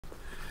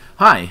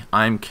Hi,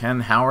 I'm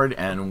Ken Howard,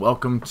 and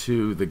welcome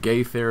to the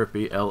Gay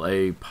Therapy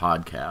LA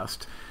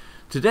podcast.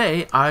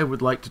 Today, I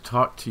would like to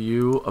talk to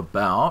you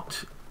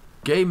about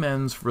gay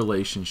men's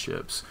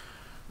relationships,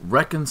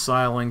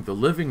 reconciling the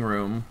living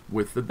room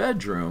with the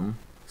bedroom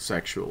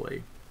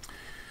sexually.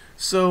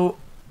 So,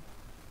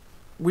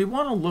 we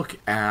want to look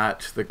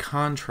at the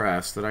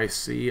contrast that I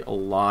see a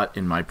lot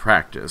in my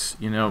practice.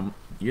 You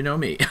know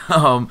me.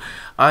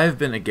 I've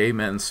been a gay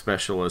men's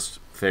specialist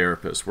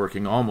therapist,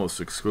 working almost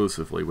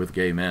exclusively with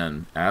gay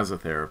men as a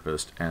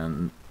therapist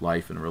and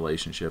life and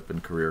relationship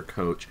and career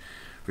coach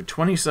for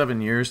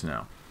 27 years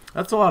now.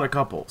 That's a lot of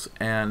couples,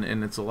 and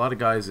it's a lot of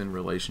guys in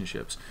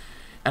relationships.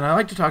 And I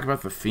like to talk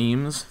about the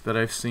themes that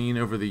I've seen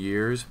over the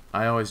years.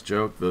 I always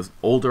joke, the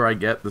older I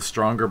get, the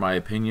stronger my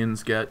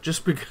opinions get,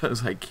 just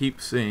because I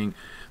keep seeing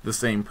the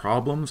same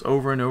problems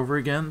over and over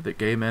again that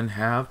gay men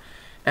have.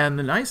 And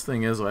the nice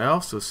thing is I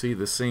also see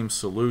the same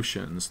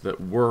solutions that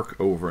work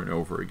over and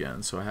over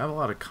again. So I have a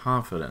lot of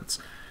confidence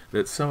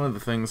that some of the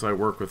things I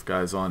work with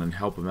guys on and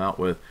help them out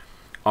with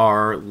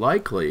are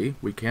likely,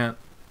 we can't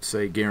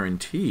say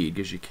guaranteed,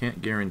 because you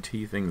can't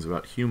guarantee things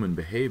about human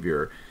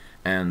behavior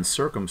and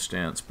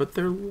circumstance, but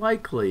they're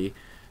likely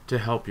to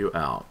help you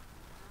out.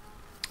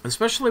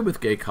 Especially with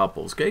gay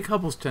couples. Gay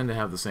couples tend to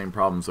have the same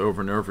problems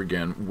over and over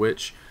again,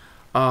 which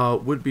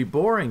would be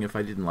boring if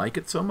I didn't like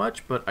it so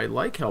much, but I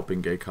like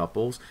helping gay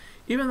couples,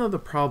 even though the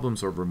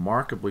problems are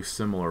remarkably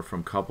similar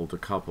from couple to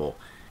couple,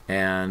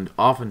 and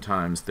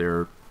oftentimes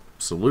their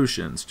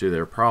solutions to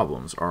their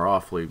problems are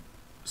awfully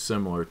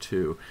similar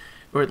too,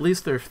 or at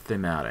least they're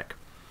thematic.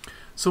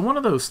 So one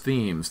of those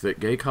themes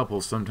that gay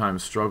couples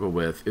sometimes struggle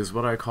with is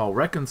what I call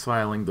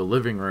reconciling the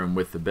living room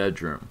with the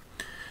bedroom.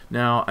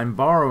 Now, I'm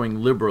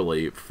borrowing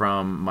liberally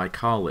from my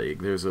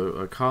colleague. There's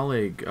a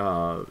colleague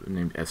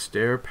named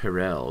Esther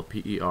Perel,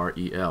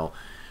 P-E-R-E-L.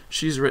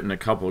 She's written a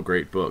couple of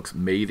great books.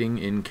 Mating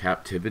in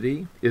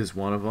Captivity is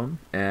one of them,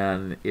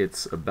 and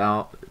it's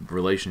about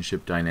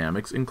relationship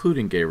dynamics,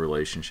 including gay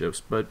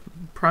relationships, but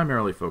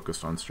primarily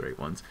focused on straight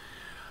ones.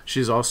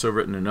 She's also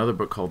written another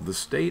book called The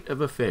State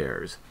of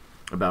Affairs,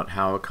 about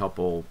how a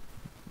couple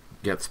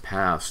gets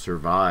past,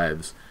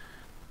 survives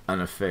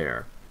an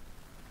affair.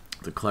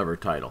 It's a clever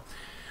title.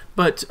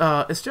 But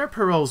Esther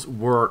Perel's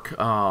work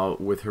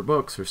with her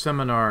books, her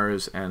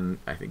seminars, and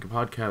I think a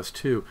podcast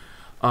too,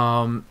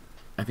 I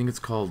think it's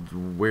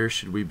called Where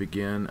Should We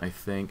Begin, I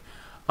think.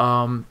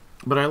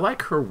 But I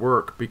like her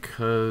work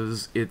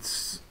because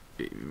it's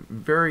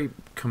very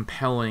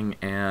compelling,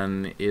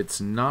 and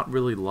it's not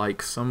really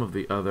like some of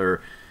the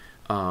other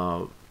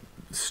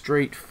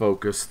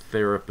straight-focused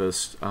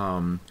therapists,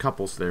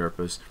 couples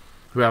therapists,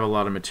 who have a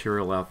lot of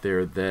material out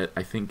there that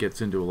I think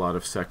gets into a lot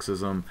of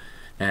sexism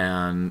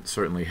and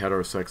certainly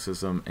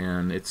heterosexism,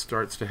 and it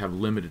starts to have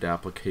limited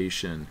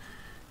application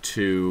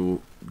to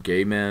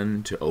gay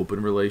men, to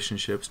open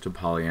relationships, to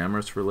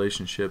polyamorous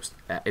relationships.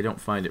 I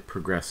don't find it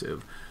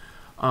progressive.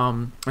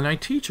 And I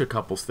teach a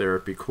couples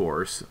therapy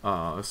course,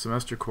 a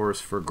semester course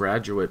for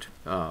graduate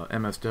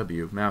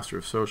MSW, Master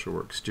of Social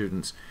Work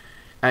students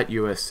at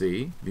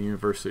USC, the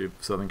University of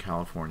Southern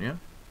California.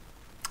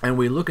 And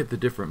we look at the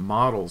different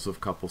models of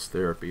couples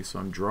therapy, so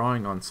I'm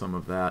drawing on some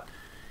of that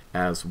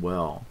as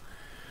well.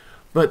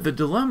 But the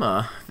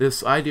dilemma,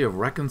 this idea of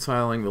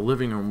reconciling the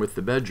living room with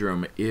the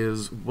bedroom,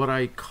 is what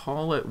I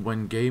call it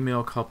when gay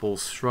male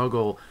couples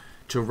struggle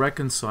to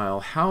reconcile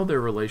how their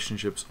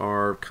relationships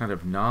are kind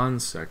of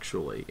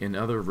non-sexually in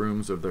other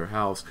rooms of their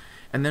house,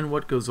 and then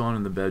what goes on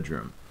in the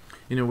bedroom.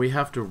 You know, we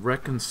have to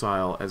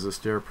reconcile, as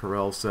Esther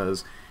Perel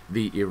says,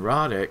 the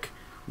erotic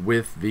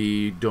with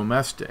the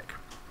domestic.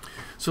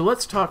 So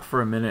let's talk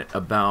for a minute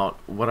about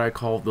what I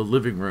call the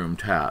living room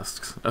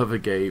tasks of a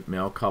gay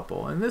male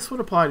couple. And this would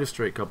apply to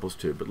straight couples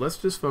too, but let's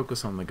just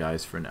focus on the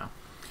guys for now.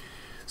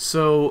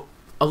 So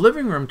a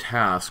living room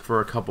task for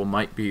a couple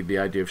might be the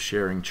idea of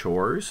sharing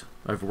chores.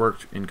 I've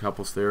worked in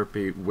couples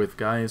therapy with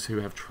guys who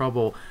have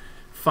trouble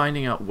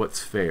finding out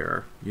what's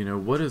fair. You know,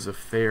 what is a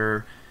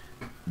fair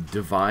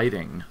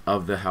dividing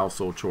of the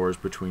household chores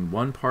between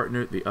one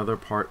partner, the other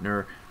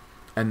partner,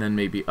 and then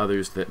maybe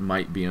others that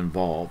might be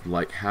involved,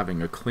 like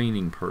having a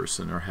cleaning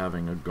person or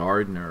having a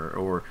gardener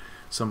or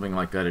something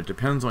like that. It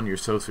depends on your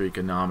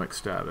socioeconomic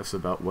status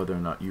about whether or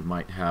not you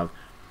might have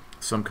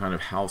some kind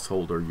of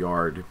household or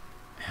yard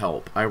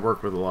help. I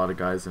work with a lot of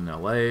guys in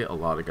LA, a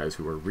lot of guys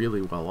who are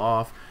really well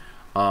off.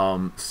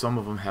 Some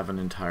of them have an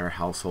entire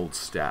household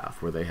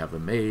staff where they have a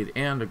maid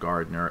and a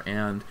gardener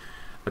and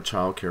a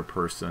childcare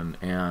person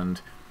and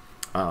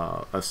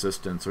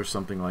assistants or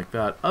something like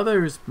that.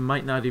 Others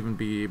might not even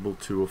be able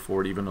to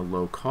afford even a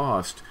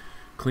low-cost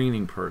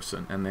cleaning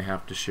person, and they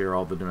have to share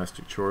all the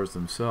domestic chores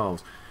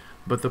themselves.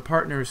 But the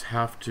partners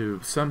have to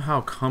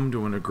somehow come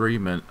to an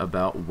agreement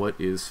about what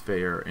is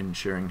fair in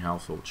sharing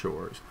household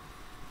chores.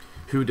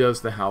 Who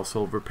does the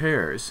household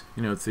repairs?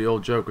 You know, it's the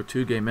old joke, with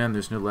two gay men,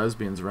 there's no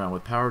lesbians around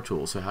with power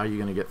tools, so how are you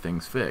going to get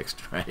things fixed,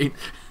 right?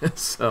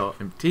 So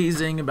I'm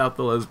teasing about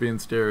the lesbian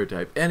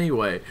stereotype.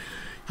 Anyway,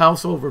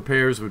 household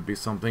repairs would be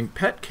something.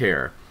 Pet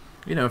care.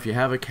 You know, if you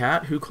have a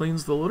cat, who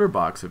cleans the litter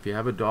box? If you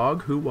have a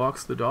dog, who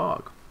walks the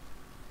dog?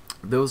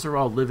 Those are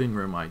all living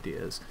room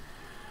ideas.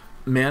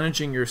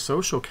 Managing your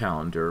social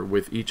calendar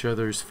with each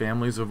other's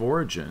families of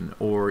origin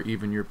or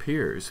even your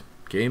peers.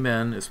 Gay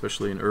men,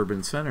 especially in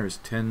urban centers,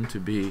 tend to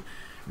be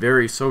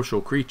very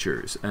social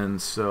creatures,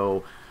 and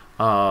so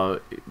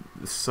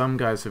some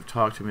guys have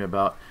talked to me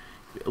about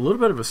a little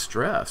bit of a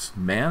stress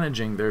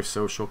managing their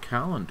social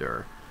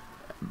calendar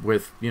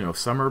with,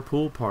 summer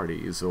pool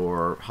parties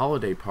or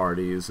holiday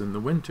parties in the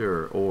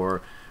winter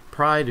or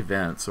pride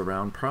events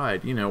around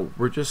Pride.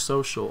 We're just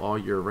social all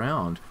year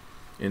round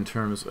in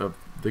terms of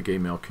the gay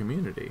male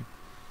community.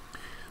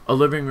 A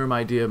living room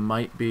idea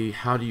might be,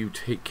 how do you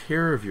take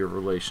care of your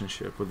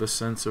relationship with a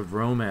sense of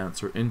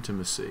romance or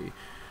intimacy?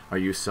 Are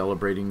you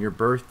celebrating your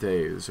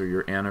birthdays or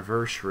your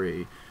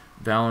anniversary,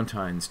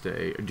 Valentine's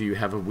Day? Or do you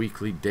have a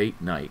weekly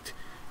date night,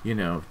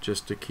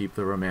 just to keep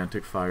the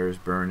romantic fires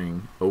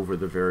burning over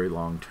the very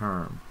long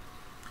term?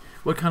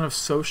 What kind of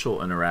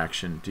social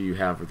interaction do you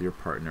have with your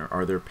partner?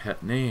 Are there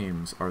pet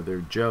names? Are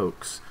there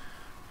jokes?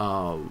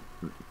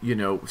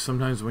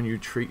 Sometimes when you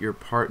treat your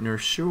partner,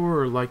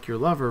 sure, like your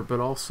lover, but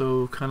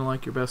also kind of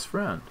like your best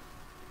friend.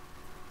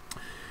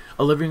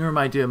 A living room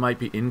idea might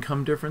be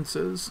income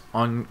differences.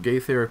 On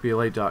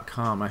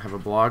GayTherapyLA.com, I have a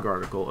blog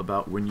article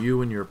about when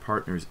you and your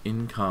partner's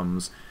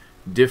incomes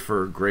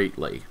differ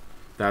greatly.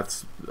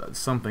 That's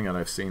something that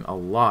I've seen a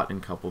lot in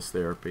couples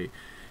therapy.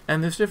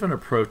 And there's different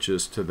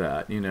approaches to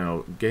that.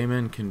 Gay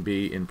men can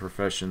be in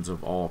professions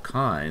of all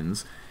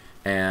kinds,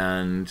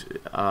 and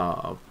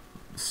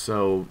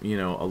so,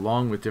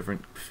 along with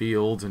different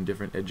fields and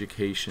different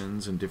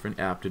educations and different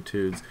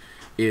aptitudes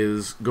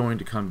is going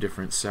to come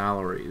different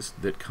salaries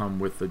that come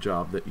with the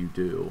job that you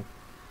do.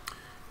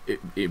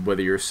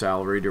 Whether you're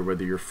salaried or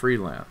whether you're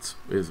freelance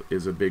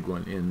is a big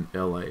one in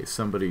LA.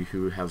 Somebody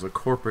who has a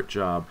corporate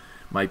job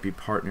might be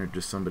partnered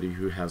to somebody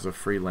who has a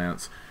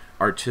freelance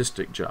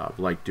artistic job,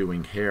 like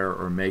doing hair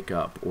or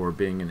makeup or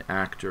being an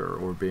actor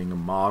or being a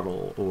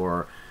model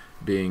or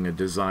being a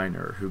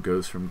designer who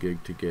goes from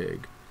gig to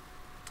gig.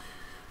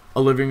 A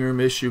living room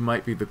issue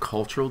might be the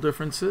cultural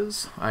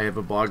differences. I have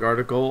a blog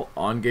article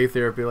on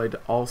GayTherapyLA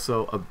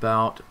also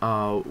about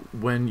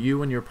when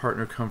you and your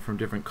partner come from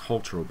different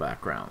cultural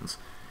backgrounds.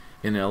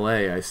 In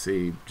LA, I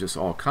see just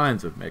all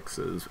kinds of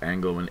mixes: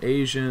 Anglo and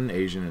Asian,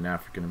 Asian and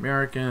African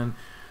American,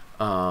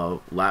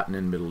 Latin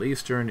and Middle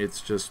Eastern.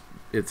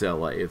 It's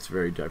LA. It's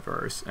very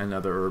diverse, and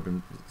other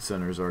urban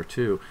centers are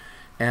too.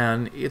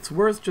 And it's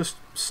worth just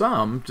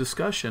some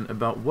discussion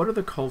about what are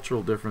the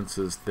cultural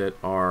differences that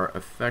are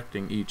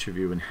affecting each of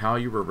you and how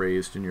you were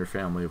raised in your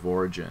family of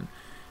origin,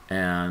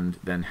 and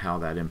then how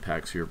that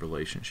impacts your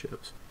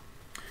relationships.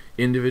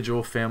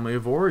 Individual family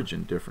of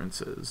origin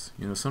differences.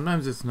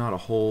 Sometimes it's not a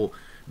whole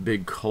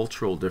big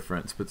cultural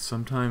difference, but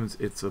sometimes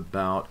it's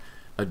about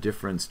a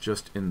difference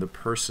just in the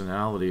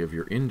personality of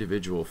your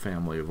individual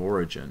family of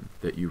origin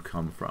that you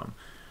come from.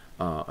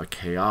 A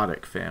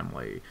chaotic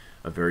family,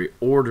 a very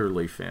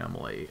orderly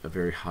family, a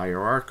very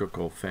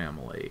hierarchical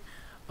family,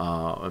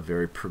 a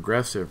very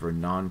progressive or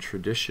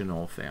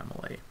non-traditional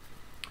family.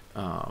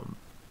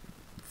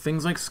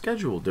 Things like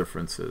schedule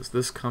differences.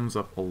 This comes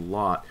up a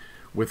lot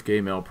with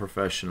gay male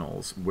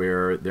professionals,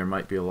 where there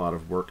might be a lot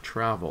of work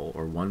travel,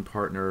 or one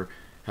partner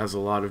has a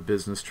lot of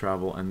business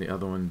travel and the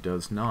other one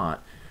does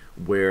not,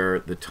 where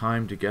the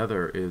time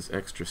together is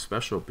extra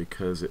special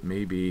because it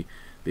may be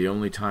the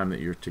only time that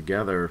you're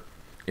together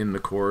in the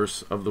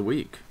course of the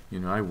week.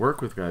 I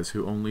work with guys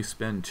who only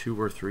spend 2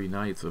 or 3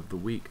 nights of the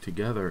week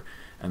together,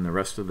 and the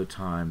rest of the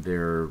time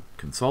they're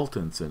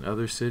consultants in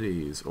other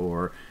cities,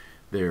 or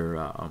they're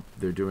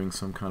doing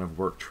some kind of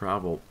work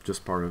travel,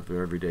 just part of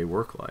their everyday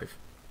work life.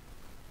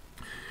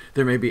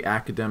 There may be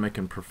academic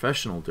and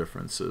professional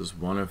differences.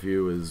 One of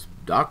you is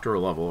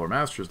doctoral level or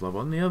master's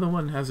level, and the other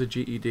one has a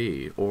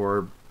GED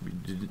or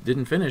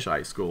didn't finish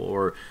high school,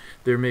 or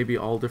there may be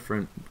all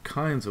different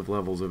kinds of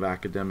levels of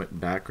academic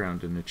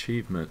background and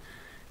achievement,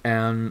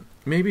 and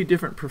maybe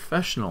different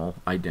professional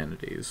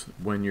identities.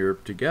 When you're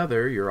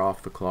together, you're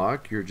off the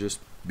clock, you're just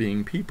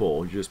being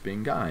people, you're just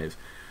being guys.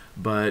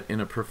 But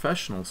in a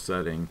professional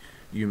setting,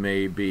 you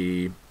may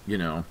be,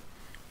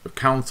 a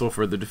counsel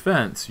for the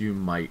defense, you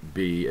might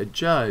be a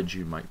judge,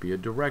 you might be a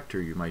director,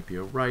 you might be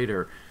a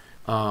writer.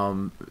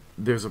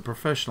 There's a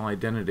professional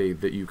identity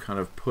that you kind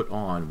of put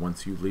on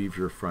once you leave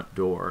your front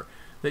door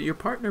that your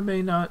partner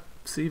may not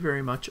see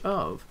very much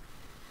of.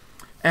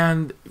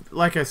 And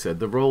like I said,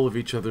 the role of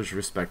each other's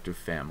respective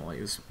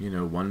families.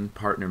 One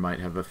partner might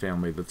have a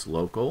family that's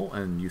local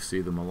and you see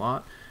them a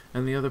lot,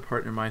 and the other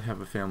partner might have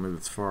a family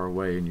that's far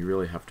away and you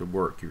really have to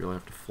work. You really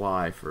have to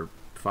fly for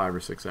 5 or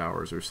 6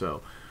 hours or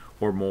so,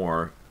 or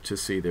more, to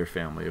see their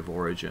family of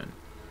origin.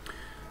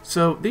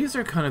 So these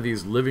are kind of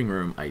these living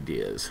room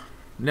ideas.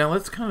 Now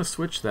let's kind of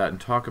switch that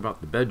and talk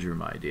about the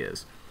bedroom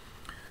ideas.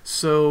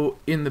 So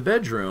in the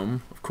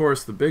bedroom, of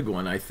course, the big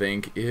one, I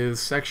think, is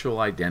sexual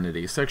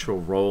identity,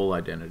 sexual role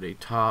identity,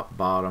 top,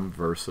 bottom,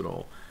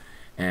 versatile.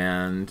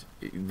 And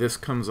this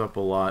comes up a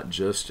lot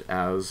just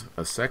as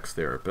a sex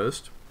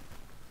therapist,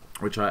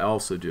 which I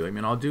also do.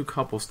 I'll do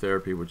couples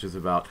therapy, which is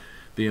about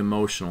the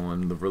emotional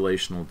and the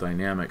relational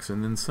dynamics.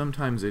 And then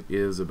sometimes it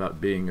is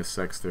about being a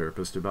sex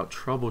therapist, about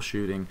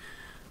troubleshooting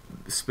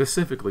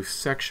specifically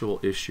sexual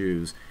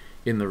issues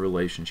in the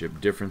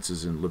relationship,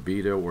 differences in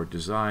libido or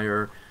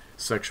desire,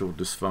 sexual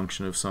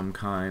dysfunction of some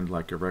kind,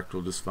 like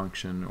erectile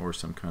dysfunction or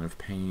some kind of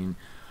pain,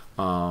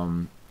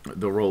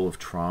 the role of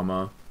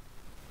trauma,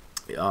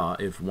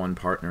 if one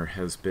partner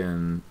has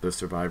been the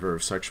survivor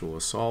of sexual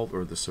assault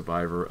or the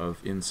survivor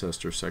of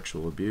incest or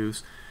sexual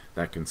abuse.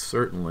 That can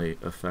certainly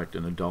affect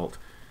an adult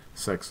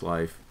sex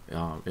life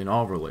in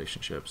all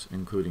relationships,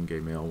 including gay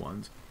male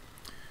ones.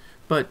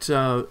 But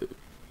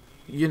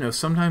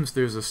sometimes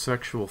there's a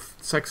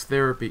sex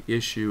therapy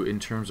issue in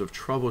terms of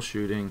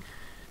troubleshooting.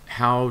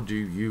 How do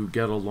you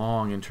get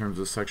along in terms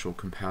of sexual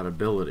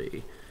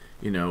compatibility?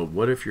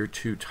 What if you're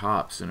two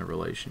tops in a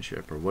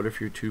relationship, or what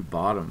if you're two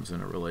bottoms in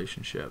a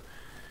relationship?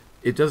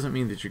 It doesn't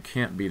mean that you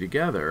can't be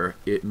together.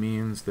 It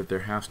means that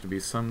there has to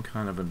be some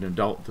kind of an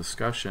adult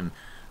discussion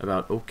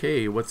about,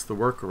 okay, what's the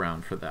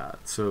workaround for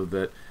that, so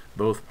that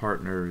both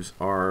partners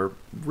are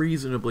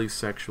reasonably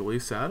sexually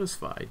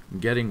satisfied,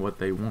 getting what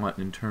they want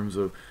in terms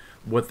of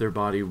what their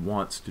body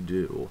wants to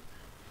do.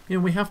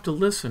 We have to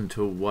listen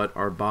to what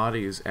our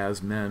bodies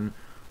as men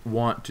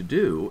want to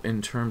do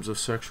in terms of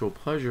sexual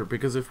pleasure,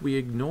 because if we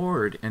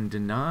ignored and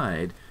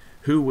denied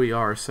who we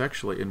are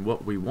sexually and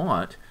what we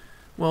want,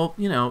 well,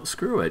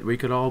 screw it. We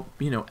could all,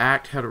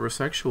 act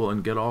heterosexual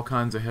and get all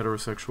kinds of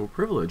heterosexual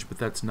privilege, but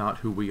that's not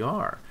who we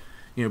are.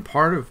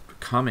 Part of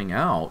coming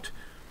out,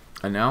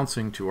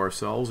 announcing to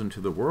ourselves and to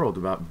the world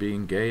about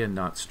being gay and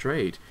not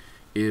straight,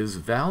 is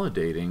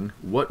validating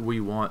what we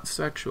want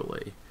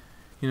sexually.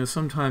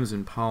 Sometimes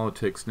in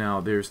politics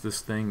now there's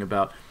this thing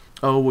about,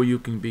 oh, well, you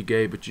can be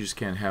gay but you just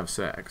can't have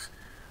sex.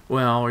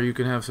 Well, or you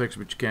can have sex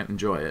but you can't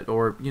enjoy it,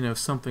 or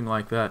something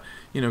like that.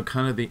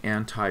 Kind of the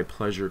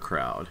anti-pleasure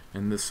crowd.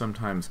 And this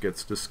sometimes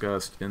gets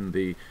discussed in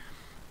the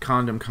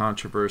condom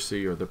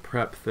controversy, or the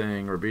PrEP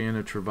thing, or being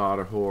a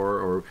Truvada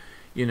whore, or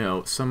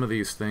some of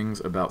these things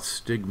about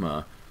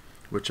stigma,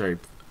 which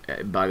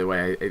by the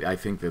way, I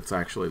think that's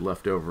actually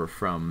left over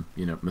from,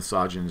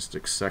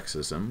 misogynistic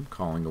sexism,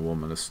 calling a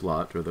woman a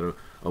slut, or that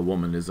a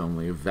woman is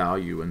only of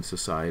value in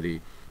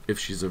society if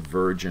she's a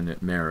virgin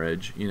at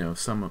marriage.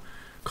 Some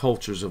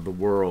cultures of the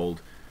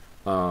world,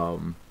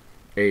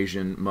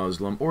 Asian,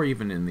 Muslim, or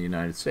even in the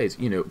United States,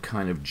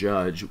 kind of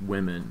judge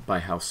women by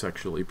how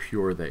sexually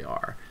pure they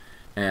are.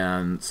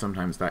 And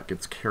sometimes that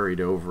gets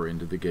carried over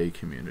into the gay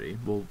community.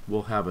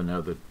 We'll have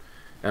another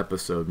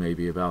episode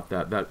maybe about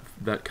that.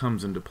 That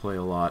comes into play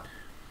a lot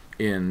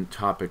in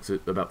topics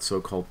about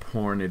so-called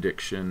porn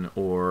addiction,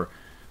 or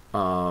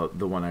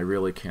the one I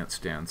really can't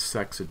stand,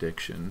 sex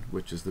addiction,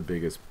 which is the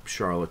biggest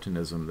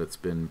charlatanism that's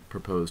been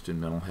proposed in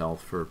mental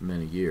health for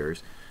many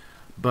years.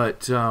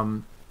 But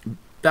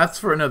that's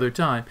for another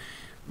time.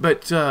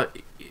 But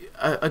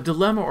a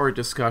dilemma or a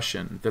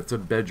discussion that's a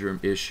bedroom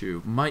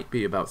issue might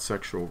be about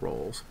sexual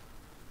roles.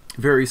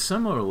 Very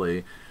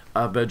similarly,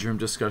 a bedroom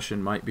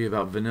discussion might be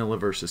about vanilla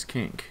versus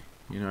kink.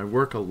 I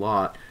work a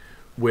lot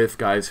with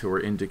guys who are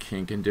into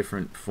kink in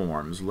different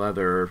forms: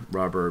 leather,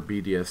 rubber,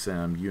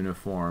 BDSM,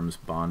 uniforms,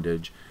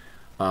 bondage,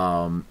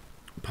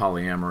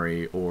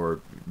 polyamory, or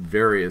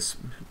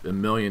a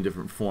million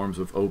different forms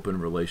of open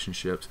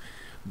relationships.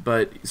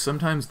 But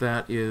sometimes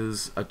that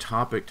is a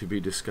topic to be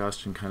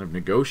discussed and kind of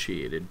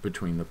negotiated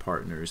between the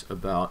partners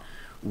about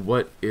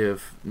what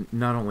if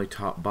not only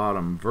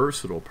top-bottom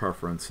versatile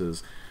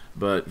preferences,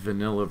 but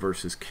vanilla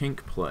versus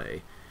kink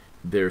play.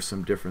 There's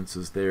some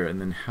differences there,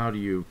 and then how do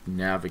you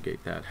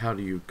navigate that? How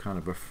do you kind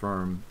of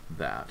affirm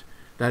that?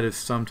 That is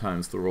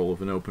sometimes the role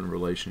of an open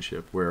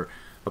relationship, where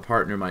a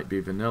partner might be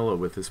vanilla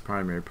with his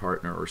primary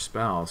partner or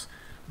spouse,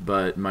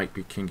 but might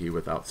be kinky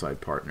with outside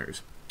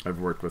partners. I've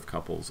worked with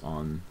couples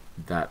on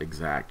that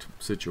exact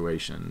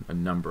situation a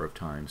number of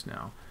times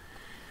now.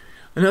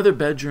 Another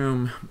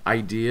bedroom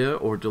idea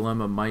or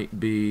dilemma might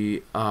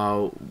be,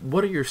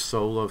 what are your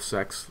solo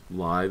sex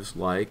lives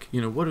like?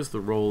 What is the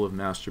role of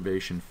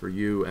masturbation for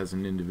you as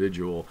an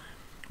individual?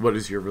 What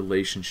is your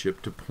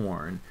relationship to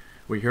porn?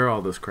 We hear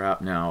all this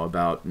crap now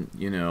about,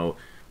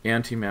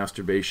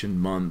 anti-masturbation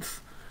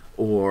month,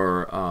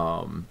 or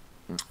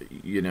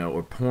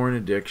porn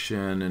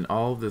addiction, and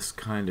all this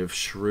kind of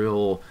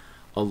shrill,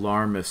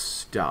 alarmist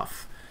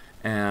stuff.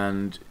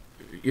 And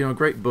a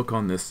great book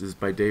on this is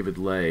by David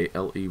Ley,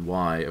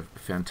 L-E-Y, a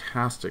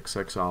fantastic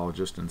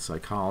sexologist and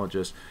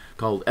psychologist,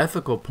 called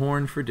Ethical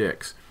Porn for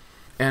Dicks.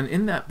 And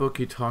in that book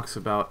he talks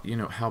about,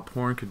 how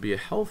porn could be a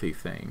healthy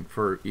thing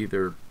for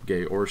either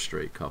gay or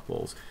straight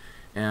couples.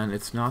 And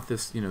it's not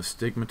this,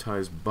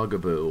 stigmatized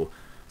bugaboo.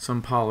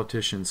 Some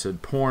politician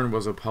said porn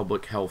was a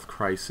public health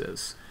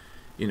crisis.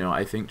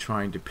 I think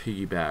trying to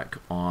piggyback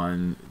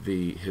on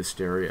the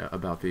hysteria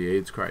about the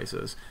AIDS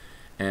crisis.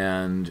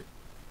 And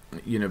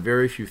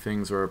very few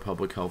things are a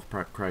public health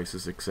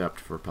crisis except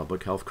for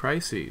public health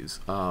crises,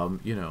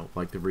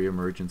 like the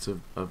reemergence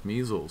of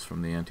measles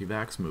from the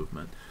anti-vax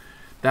movement.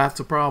 That's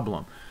a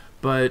problem.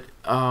 But,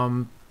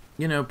 porn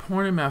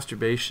and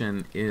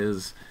masturbation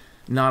is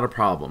not a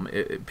problem.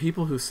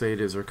 People who say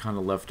it is are kind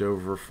of left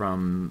over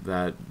from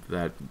that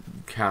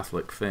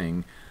Catholic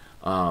thing,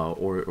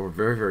 or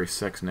very, very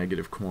sex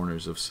negative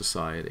corners of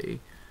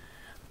society.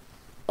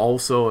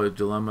 Also, a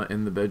dilemma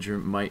in the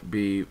bedroom might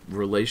be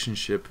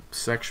relationship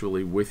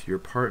sexually with your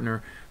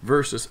partner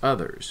versus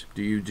others.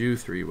 Do you do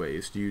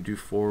 3-ways? Do you do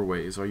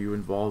 4-ways? Are you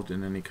involved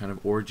in any kind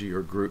of orgy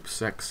or group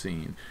sex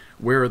scene?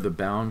 Where are the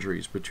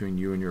boundaries between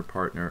you and your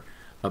partner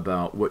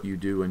about what you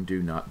do and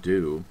do not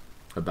do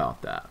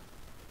about that?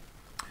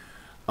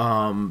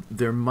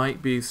 There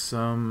might be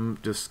some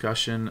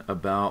discussion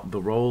about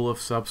the role of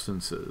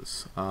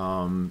substances.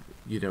 In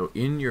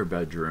your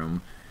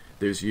bedroom,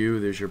 there's you,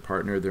 there's your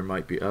partner, there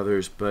might be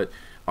others, but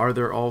are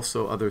there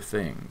also other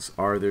things?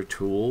 Are there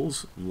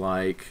tools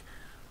like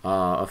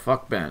a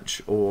fuck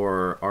bench,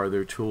 or are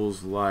there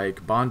tools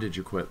like bondage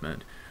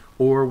equipment?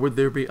 Or would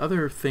there be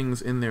other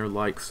things in there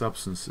like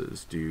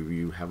substances? Do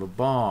you have a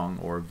bong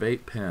or a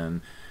vape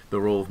pen?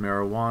 The role of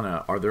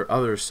marijuana? Are there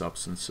other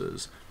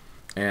substances?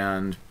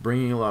 And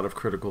bringing a lot of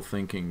critical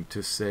thinking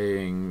to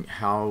saying,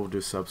 how do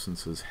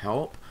substances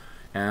help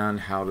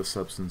and how do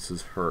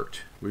substances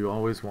hurt? We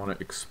always want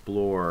to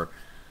explore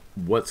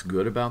what's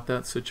good about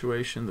that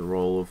situation, the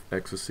role of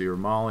ecstasy or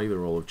Molly, the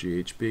role of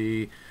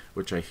GHB,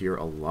 which I hear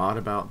a lot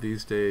about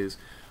these days,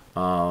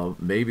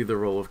 maybe the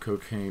role of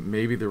cocaine,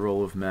 maybe the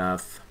role of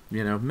meth.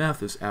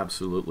 Meth is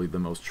absolutely the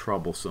most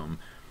troublesome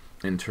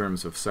in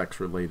terms of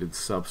sex-related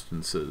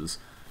substances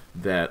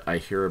that I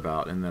hear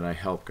about and that I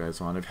help guys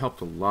on. I've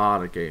helped a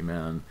lot of gay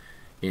men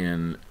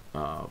in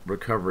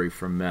recovery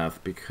from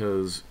meth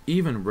because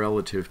even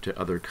relative to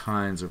other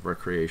kinds of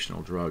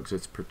recreational drugs,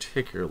 it's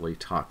particularly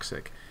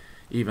toxic,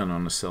 even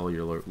on a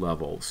cellular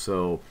level.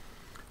 So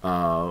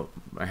I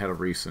had a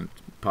recent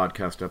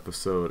podcast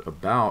episode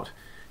about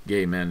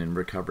gay men in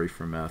recovery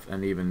from meth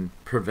and even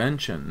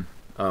prevention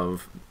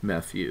of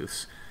meth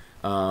use,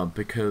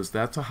 because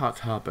that's a hot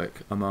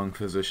topic among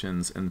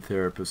physicians and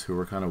therapists who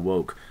are kind of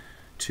woke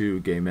to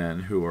gay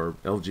men who are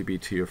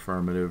LGBT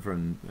affirmative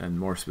and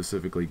more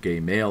specifically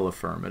gay male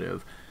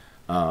affirmative.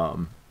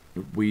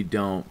 We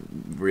don't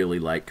really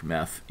like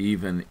meth,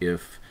 even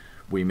if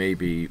we may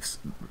be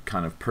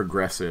kind of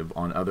progressive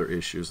on other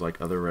issues like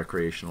other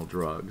recreational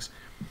drugs.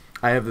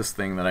 I have this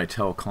thing that I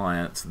tell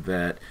clients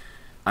that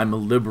I'm a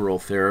liberal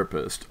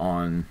therapist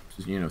on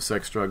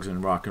sex, drugs,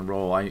 and rock and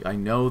roll. I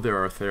know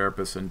there are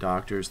therapists and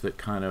doctors that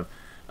kind of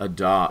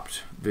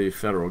adopt the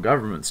federal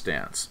government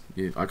stance.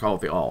 I call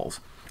it the alls.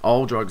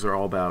 All drugs are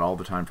all bad all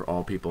the time for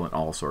all people in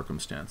all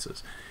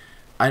circumstances.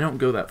 I don't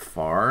go that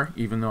far,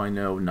 even though I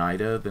know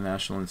NIDA, the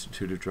National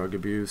Institute of Drug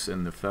Abuse,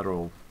 and the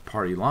federal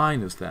party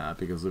line is that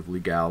because of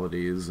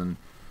legalities and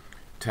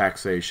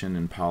taxation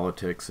and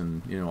politics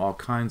and all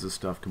kinds of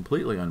stuff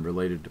completely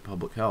unrelated to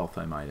public health,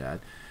 I might add.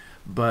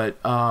 But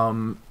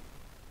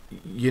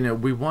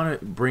we want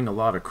to bring a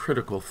lot of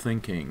critical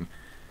thinking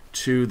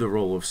to the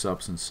role of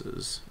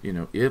substances.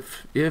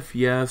 If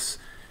yes,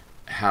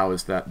 how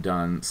is that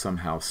done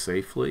somehow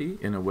safely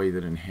in a way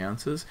that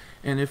enhances?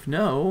 And if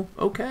no,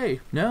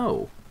 okay,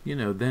 no.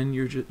 Then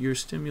you're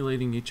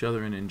stimulating each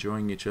other and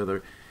enjoying each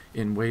other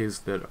in ways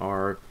that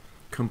are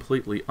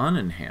completely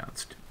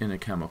unenhanced in a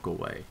chemical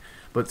way.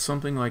 But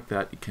something like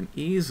that can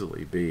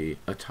easily be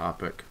a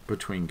topic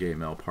between gay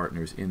male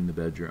partners in the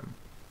bedroom.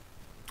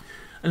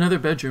 Another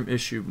bedroom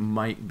issue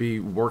might be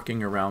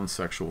working around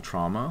sexual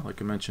trauma.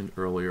 Like I mentioned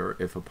earlier,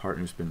 if a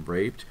partner's been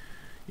raped,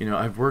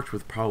 I've worked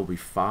with probably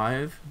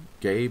 5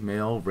 gay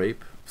male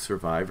rape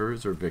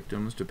survivors or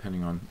victims,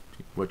 depending on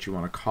what you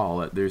want to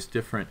call it. There's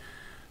different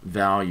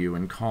value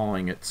in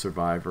calling it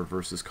survivor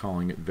versus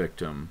calling it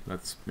victim.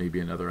 That's maybe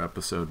another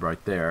episode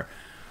right there.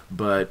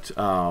 But,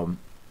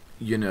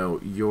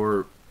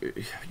 your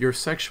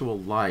sexual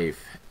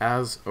life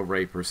as a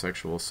rape or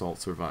sexual assault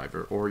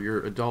survivor, or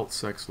your adult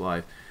sex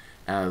life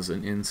as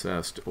an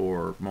incest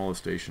or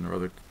molestation or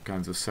other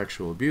kinds of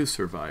sexual abuse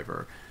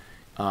survivor,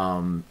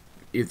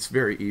 it's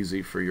very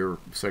easy for your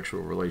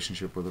sexual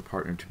relationship with a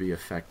partner to be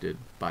affected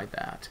by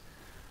that.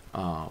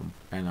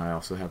 And I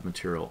also have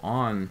material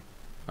on,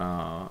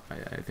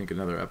 I think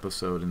another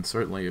episode, and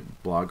certainly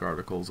blog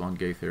articles on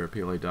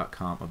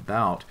GayTherapyLA.com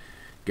about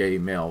gay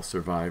male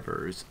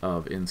survivors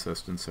of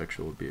incest and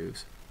sexual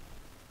abuse.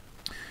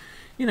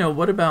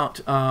 What about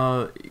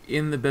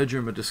in the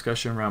bedroom a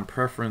discussion around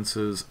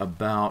preferences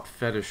about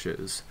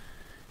fetishes?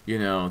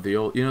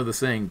 The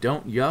saying,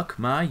 don't yuck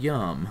my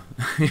yum.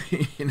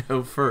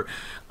 For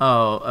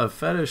a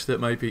fetish that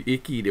might be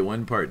icky to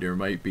one partner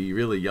might be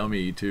really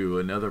yummy to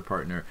another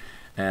partner.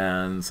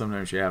 And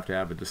sometimes you have to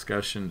have a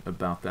discussion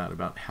about that,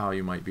 about how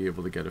you might be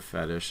able to get a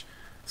fetish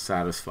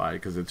satisfied,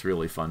 because it's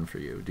really fun for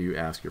you. Do you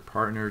ask your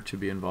partner to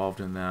be involved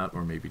in that,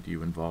 or maybe do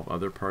you involve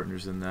other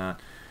partners in that?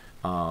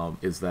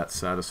 Is that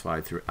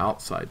satisfied through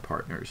outside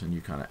partners and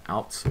you kind of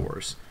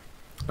outsource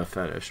a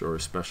fetish or a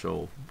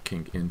special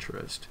kink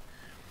interest?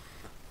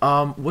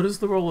 What is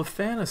the role of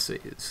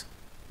fantasies?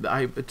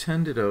 I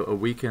attended a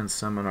weekend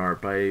seminar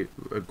by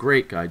a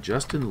great guy,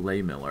 Justin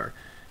Lehmiller,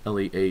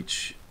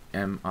 Lehmiller,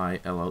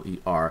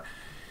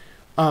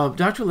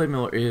 Dr.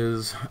 Lehmiller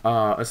is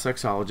a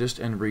sexologist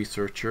and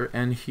researcher,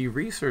 and he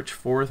researched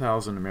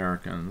 4,000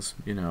 Americans,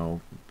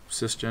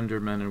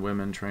 cisgender men and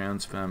women,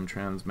 trans femme,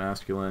 trans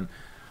masculine,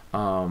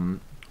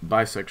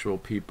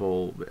 bisexual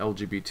people,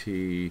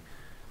 LGBT,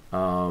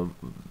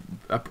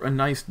 a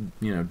nice,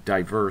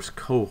 diverse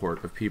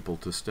cohort of people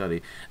to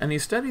study. And he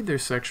studied their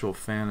sexual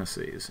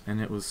fantasies, and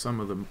it was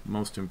some of the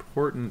most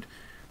important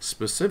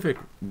specific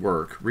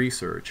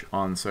research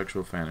on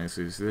sexual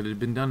fantasies that had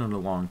been done in a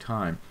long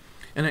time.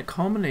 And it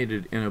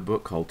culminated in a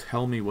book called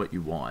Tell Me What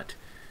You Want.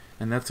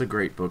 And that's a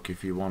great book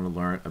if you want to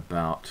learn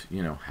about,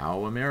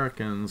 how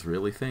Americans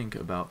really think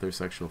about their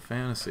sexual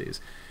fantasies.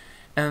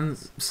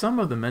 And some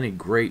of the many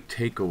great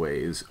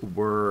takeaways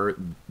were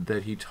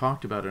that he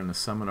talked about in a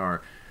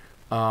seminar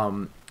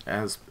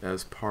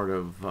as part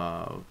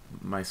of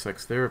my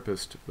sex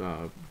therapist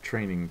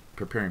training,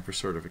 preparing for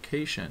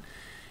certification,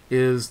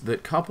 is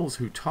that couples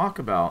who talk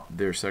about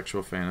their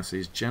sexual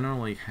fantasies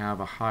generally have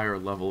a higher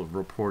level of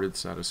reported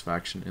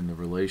satisfaction in the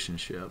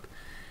relationship.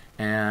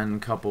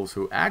 And couples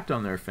who act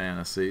on their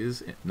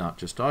fantasies, not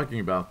just talking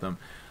about them,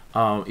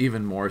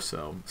 even more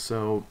so.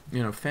 So,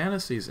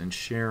 fantasies and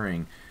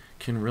sharing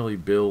can really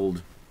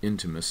build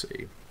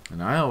intimacy.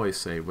 And I always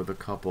say with a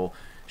couple,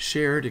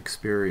 shared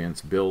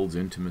experience builds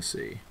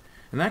intimacy.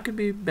 And that could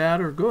be bad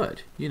or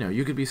good.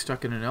 You could be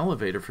stuck in an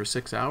elevator for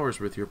 6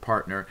 hours with your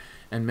partner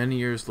and many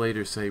years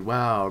later say,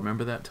 wow,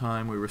 remember that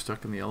time we were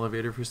stuck in the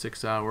elevator for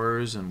 6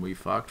 hours and we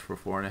fucked for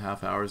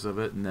 4.5 hours of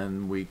it, and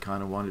then we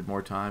kind of wanted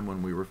more time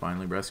when we were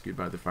finally rescued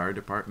by the fire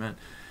department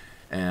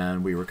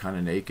and we were kind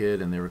of naked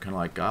and they were kind of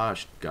like,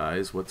 gosh,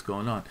 guys, what's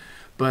going on?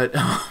 But,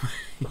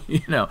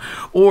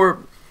 or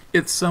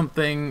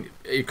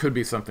it could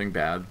be something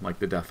bad, like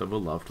the death of a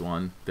loved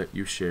one that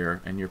you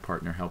share and your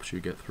partner helps you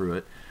get through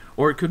it.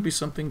 Or it could be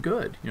something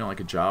good, like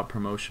a job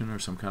promotion or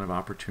some kind of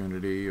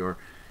opportunity or,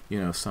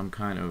 some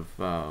kind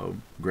of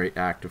great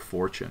act of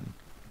fortune.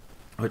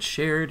 But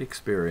shared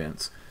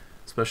experience,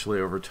 especially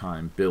over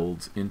time,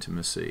 builds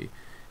intimacy.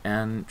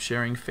 And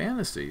sharing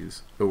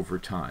fantasies over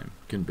time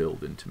can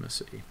build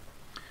intimacy.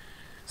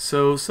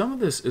 So some of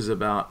this is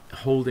about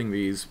holding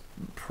these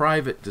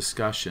private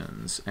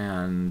discussions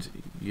and,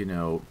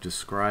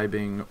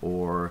 describing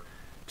or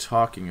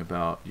talking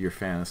about your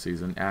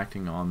fantasies and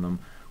acting on them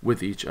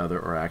with each other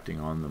or acting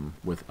on them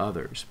with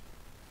others.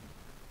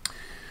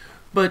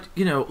 But,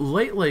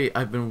 lately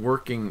I've been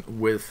working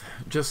with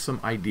just some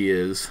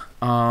ideas.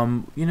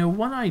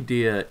 One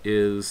idea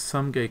is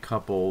some gay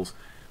couples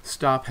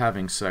stop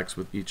having sex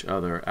with each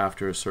other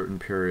after a certain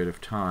period of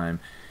time.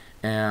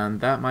 And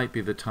that might be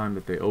the time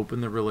that they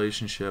open the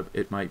relationship.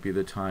 It might be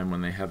the time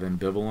when they have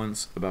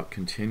ambivalence about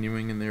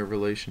continuing in their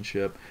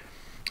relationship.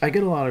 I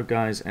get a lot of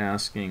guys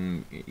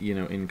asking,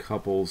 in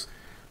couples,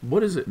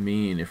 what does it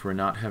mean if we're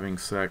not having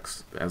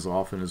sex as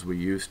often as we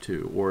used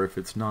to, or if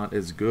it's not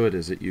as good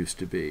as it used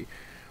to be?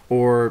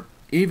 Or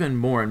even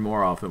more and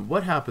more often,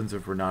 what happens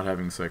if we're not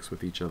having sex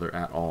with each other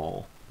at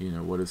all?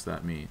 What does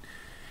that mean?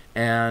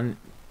 And,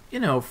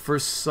 for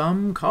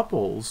some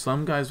couples,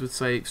 some guys would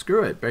say,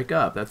 screw it, break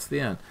up, that's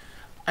the end.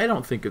 I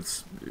don't think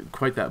it's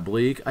quite that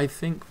bleak. I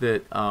think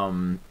that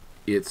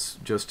it's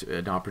just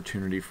an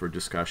opportunity for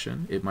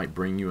discussion. It might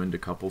bring you into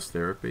couples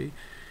therapy.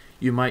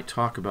 You might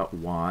talk about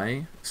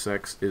why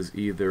sex is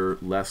either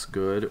less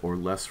good or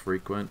less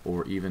frequent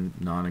or even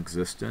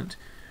non-existent.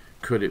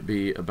 Could it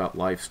be about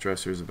life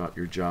stressors, about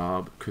your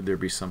job? Could there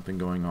be something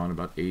going on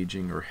about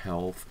aging or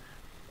health?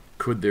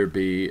 Could there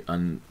be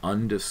an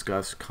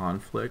undiscussed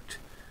conflict?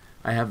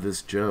 I have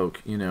this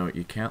joke,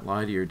 you can't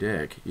lie to your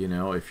dick.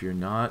 If you're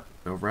not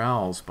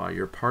aroused by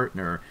your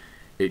partner,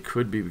 it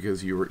could be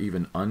because you were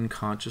even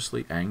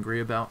unconsciously angry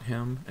about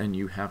him, and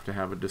you have to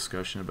have a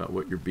discussion about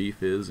what your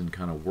beef is and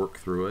kind of work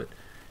through it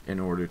in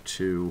order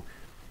to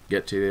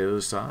get to the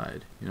other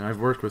side. I've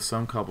worked with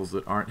some couples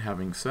that aren't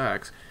having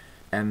sex,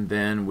 and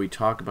then we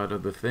talk about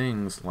other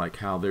things like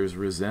how there's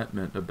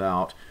resentment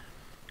about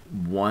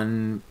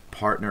one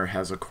partner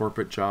has a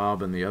corporate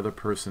job and the other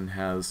person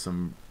has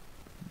some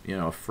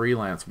a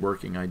freelance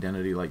working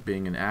identity like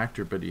being an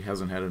actor, but he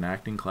hasn't had an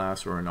acting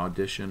class or an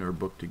audition or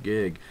booked a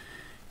gig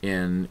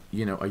in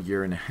a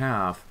year and a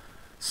half,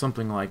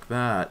 something like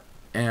that.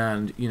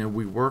 And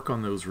we work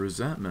on those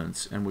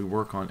resentments and we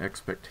work on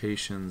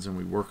expectations and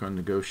we work on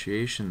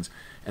negotiations,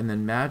 and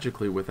then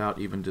magically, without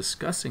even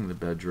discussing the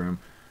bedroom,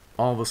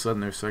 all of a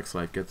sudden their sex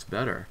life gets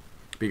better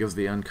because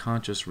the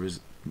unconscious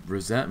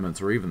resentments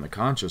or even the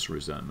conscious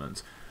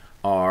resentments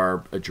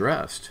are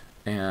addressed.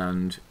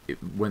 And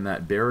when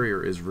that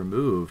barrier is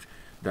removed,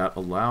 that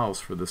allows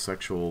for the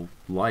sexual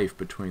life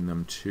between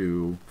them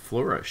to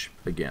flourish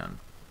again.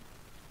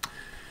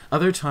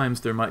 Other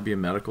times there might be a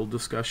medical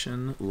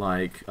discussion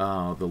like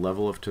the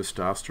level of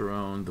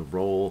testosterone, the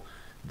role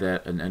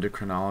that an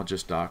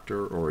endocrinologist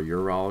doctor or a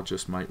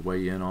urologist might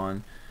weigh in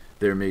on.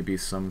 There may be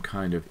some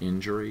kind of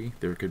injury.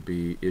 There could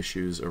be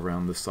issues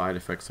around the side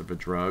effects of a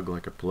drug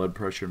like a blood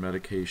pressure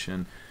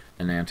medication,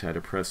 an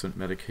antidepressant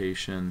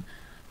medication,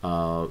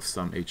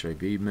 some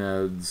HIV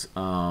meds,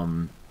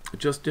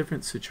 just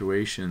different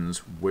situations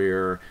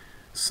where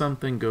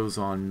something goes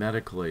on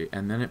medically,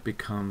 and then it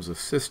becomes a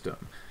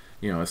system.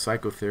 You know, a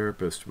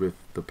psychotherapist, with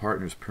the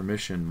partner's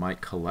permission,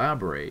 might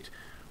collaborate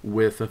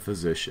with a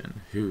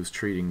physician who's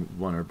treating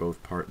one or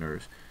both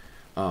partners,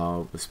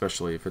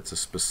 especially if it's a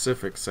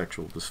specific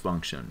sexual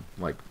dysfunction,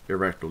 like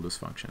erectile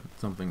dysfunction,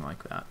 something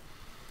like that.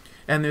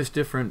 And there's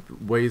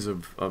different ways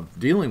of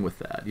dealing with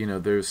that. You know,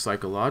 there's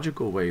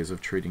psychological ways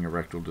of treating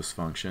erectile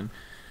dysfunction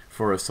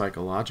for a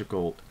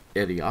psychological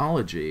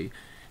etiology,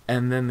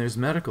 and then there's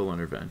medical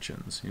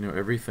interventions. You know,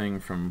 everything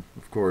from,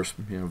 of course,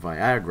 you know,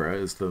 Viagra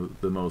is the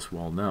most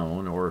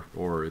well-known,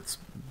 or its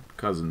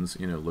cousins,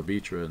 you know,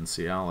 Levitra and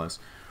Cialis,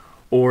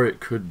 or it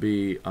could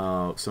be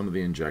some of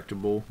the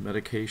injectable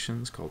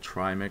medications called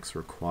Trimix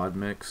or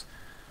Quadmix.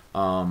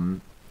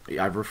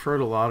 I've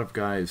referred a lot of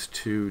guys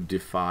to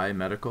Defy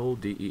Medical,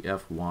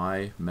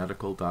 DEFY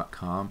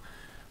medical.com,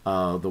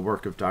 the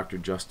work of Dr.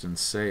 Justin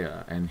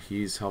Saya, and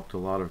he's helped a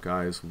lot of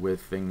guys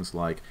with things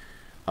like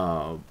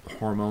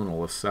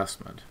hormonal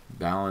assessment,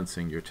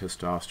 balancing your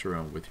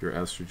testosterone with your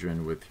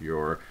estrogen, with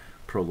your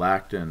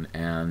prolactin,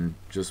 and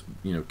just,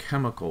 you know,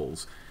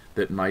 chemicals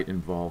that might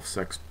involve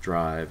sex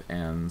drive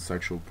and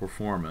sexual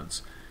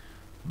performance.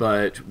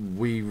 But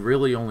we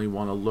really only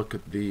want to look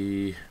at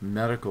the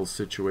medical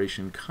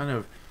situation kind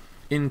of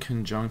in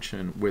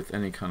conjunction with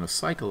any kind of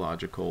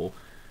psychological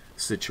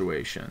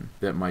situation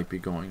that might be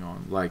going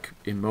on, like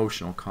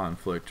emotional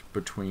conflict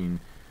between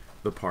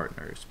the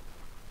partners.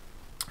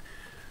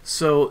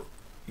 So,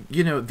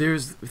 you know,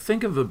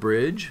 think of a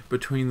bridge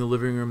between the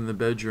living room and the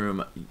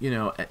bedroom. You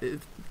know,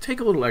 take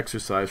a little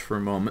exercise for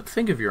a moment.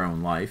 Think of your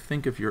own life.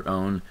 Think of your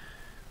own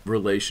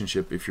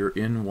relationship if you're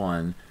in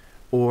one.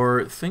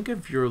 Or think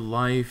of your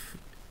life,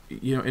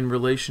 you know, in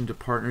relation to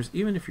partners,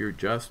 even if you're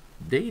just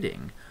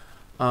dating.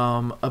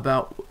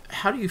 About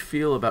how do you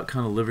feel about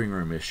kind of living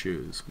room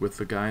issues with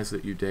the guys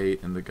that you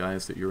date and the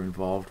guys that you're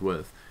involved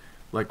with.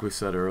 Like we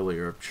said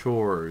earlier,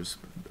 chores,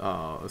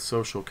 a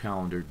social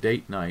calendar,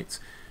 date nights,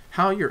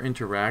 how you're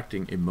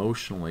interacting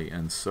emotionally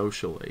and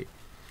socially.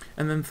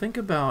 And then think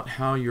about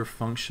how you're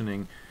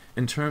functioning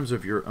in terms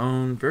of your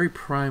own very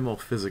primal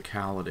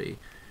physicality.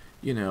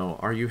 You know,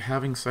 are you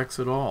having sex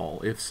at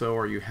all? If so,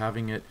 are you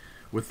having it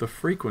with the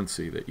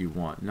frequency that you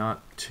want?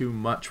 Not too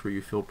much where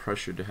you feel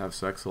pressured to have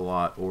sex a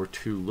lot, or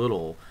too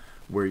little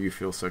where you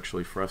feel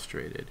sexually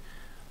frustrated.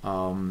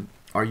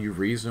 Are you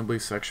reasonably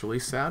sexually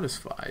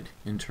satisfied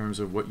in terms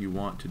of what you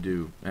want to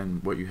do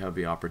and what you have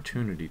the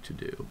opportunity to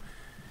do?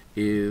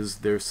 Is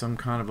there some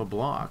kind of a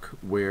block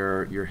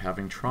where you're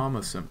having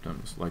trauma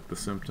symptoms, like the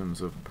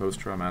symptoms of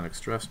post-traumatic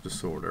stress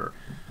disorder,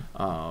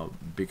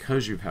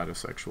 because you've had a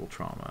sexual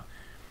trauma?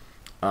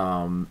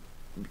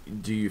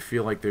 Do you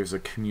feel like there's a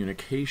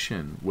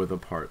communication with a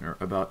partner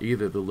about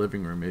either the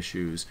living room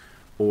issues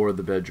or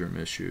the bedroom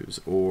issues,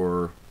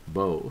 or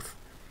both?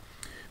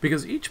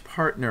 Because each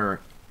partner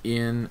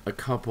in a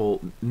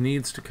couple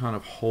needs to kind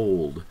of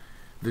hold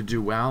the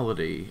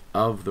duality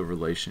of the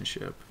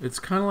relationship. It's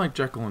kind of like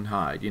Jekyll and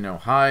Hyde. You know,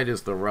 Hyde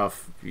is the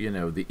rough, you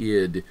know, the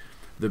id,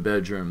 the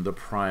bedroom, the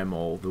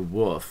primal, the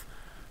woof.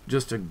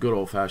 Just a good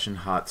old-fashioned,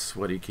 hot,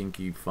 sweaty,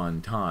 kinky,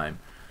 fun time.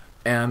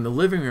 And the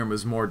living room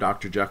is more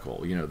Dr.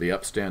 Jekyll, you know, the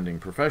upstanding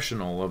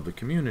professional of the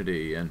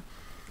community, and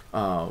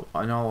all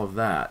of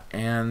that.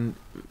 And,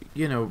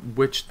 you know,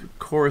 which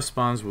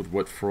corresponds with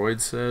what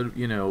Freud said,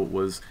 you know,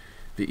 was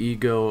the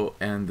ego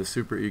and the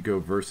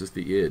superego versus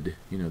the id,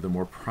 you know, the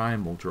more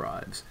primal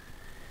drives.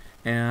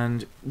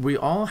 And we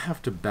all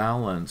have to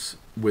balance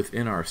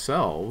within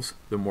ourselves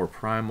the more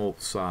primal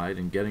side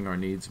and getting our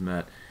needs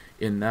met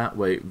in that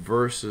way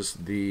versus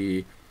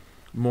the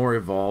more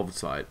evolved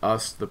side,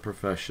 us the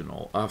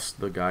professional, us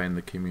the guy in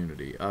the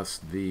community, us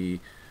the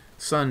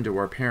son to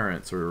our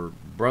parents or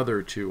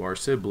brother to our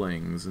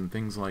siblings and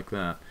things like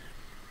that.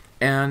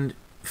 And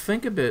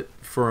think a bit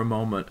for a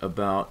moment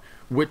about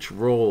which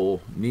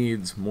role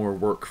needs more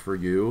work for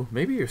you.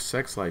 Maybe your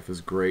sex life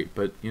is great,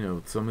 but you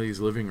know, some of these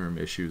living room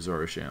issues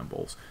are a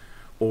shambles.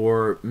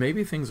 Or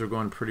maybe things are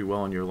going pretty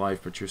well in your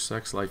life, but your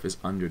sex life is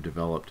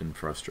underdeveloped and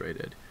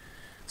frustrated.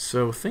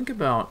 So think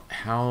about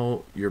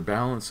how you're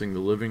balancing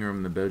the living room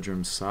and the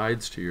bedroom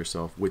sides to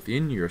yourself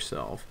within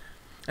yourself.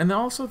 And then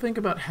also think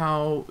about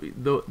how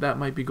that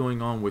might be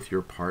going on with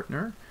your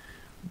partner.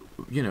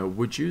 You know,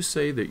 would you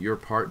say that your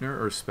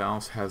partner or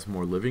spouse has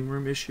more living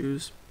room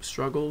issues,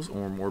 struggles,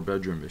 or more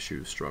bedroom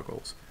issues,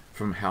 struggles,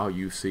 from how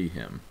you see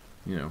him,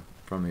 you know,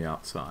 from the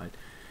outside?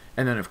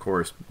 And then, of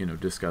course, you know,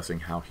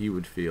 discussing how he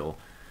would feel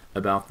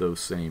about those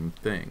same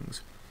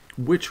things.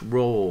 Which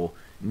role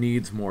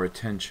needs more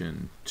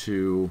attention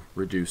to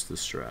reduce the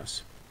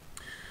stress?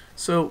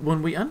 So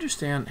when we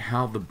understand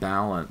how the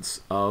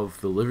balance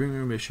of the living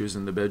room issues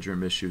and the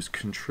bedroom issues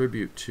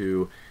contribute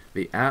to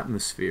the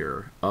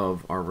atmosphere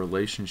of our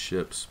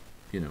relationships,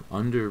 you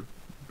know,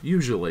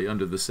 usually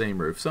under the same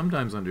roof,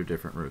 sometimes under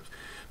different roofs,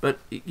 but,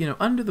 you know,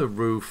 under the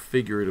roof,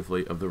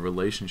 figuratively, of the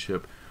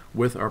relationship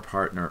with our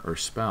partner or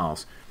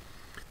spouse,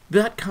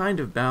 that kind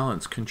of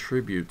balance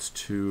contributes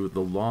to the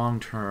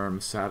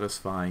long-term,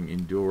 satisfying,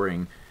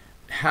 enduring,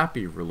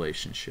 happy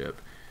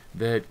relationship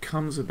that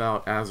comes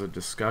about as a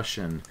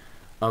discussion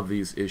of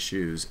these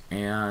issues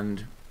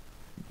and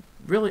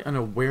really an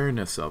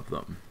awareness of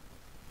them.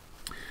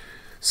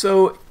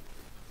 So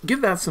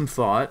give that some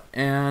thought,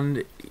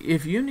 and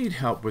if you need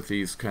help with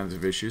these kinds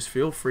of issues,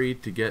 feel free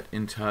to get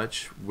in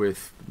touch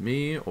with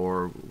me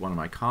or one of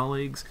my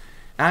colleagues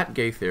at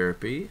Gay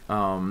Therapy.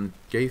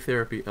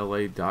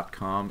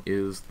 GayTherapyLA.com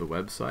is the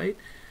website.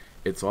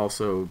 It's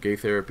also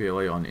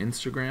GayTherapyLA on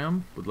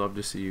Instagram. Would love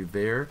to see you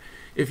there.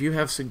 If you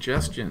have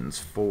suggestions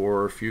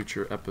for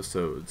future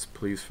episodes,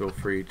 please feel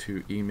free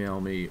to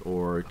email me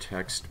or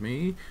text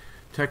me.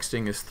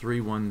 Texting is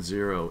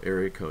 310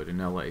 area code in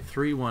LA,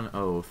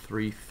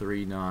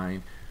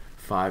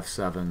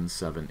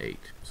 310-339-5778.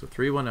 So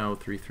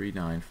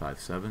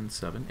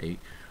 310-339-5778,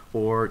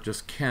 or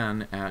just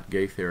Ken at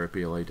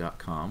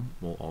GayTherapyLA.com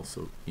will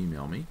also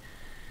email me.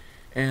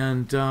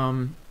 And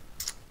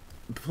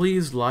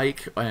please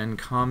like and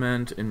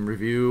comment and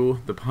review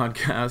the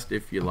podcast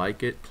if you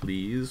like it,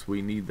 please.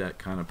 We need that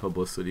kind of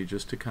publicity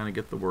just to kind of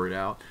get the word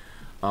out.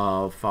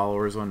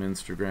 Followers on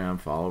Instagram,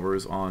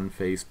 followers on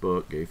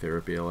Facebook, Gay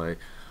Therapy LA,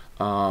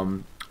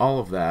 all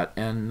of that,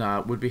 and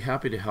would be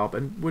happy to help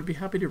and would be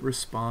happy to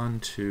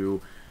respond to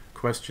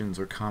questions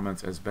or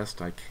comments as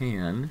best I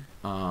can,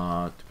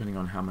 depending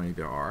on how many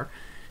there are.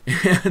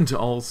 And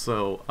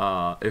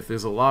also, if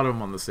there's a lot of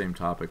them on the same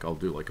topic, I'll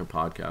do like a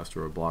podcast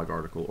or a blog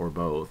article or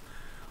both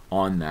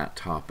on that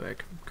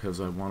topic, because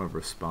I want to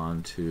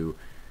respond to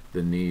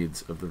the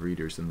needs of the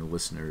readers and the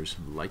listeners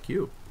like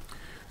you.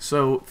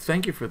 So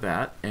thank you for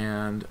that,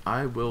 and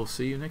I will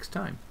see you next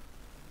time.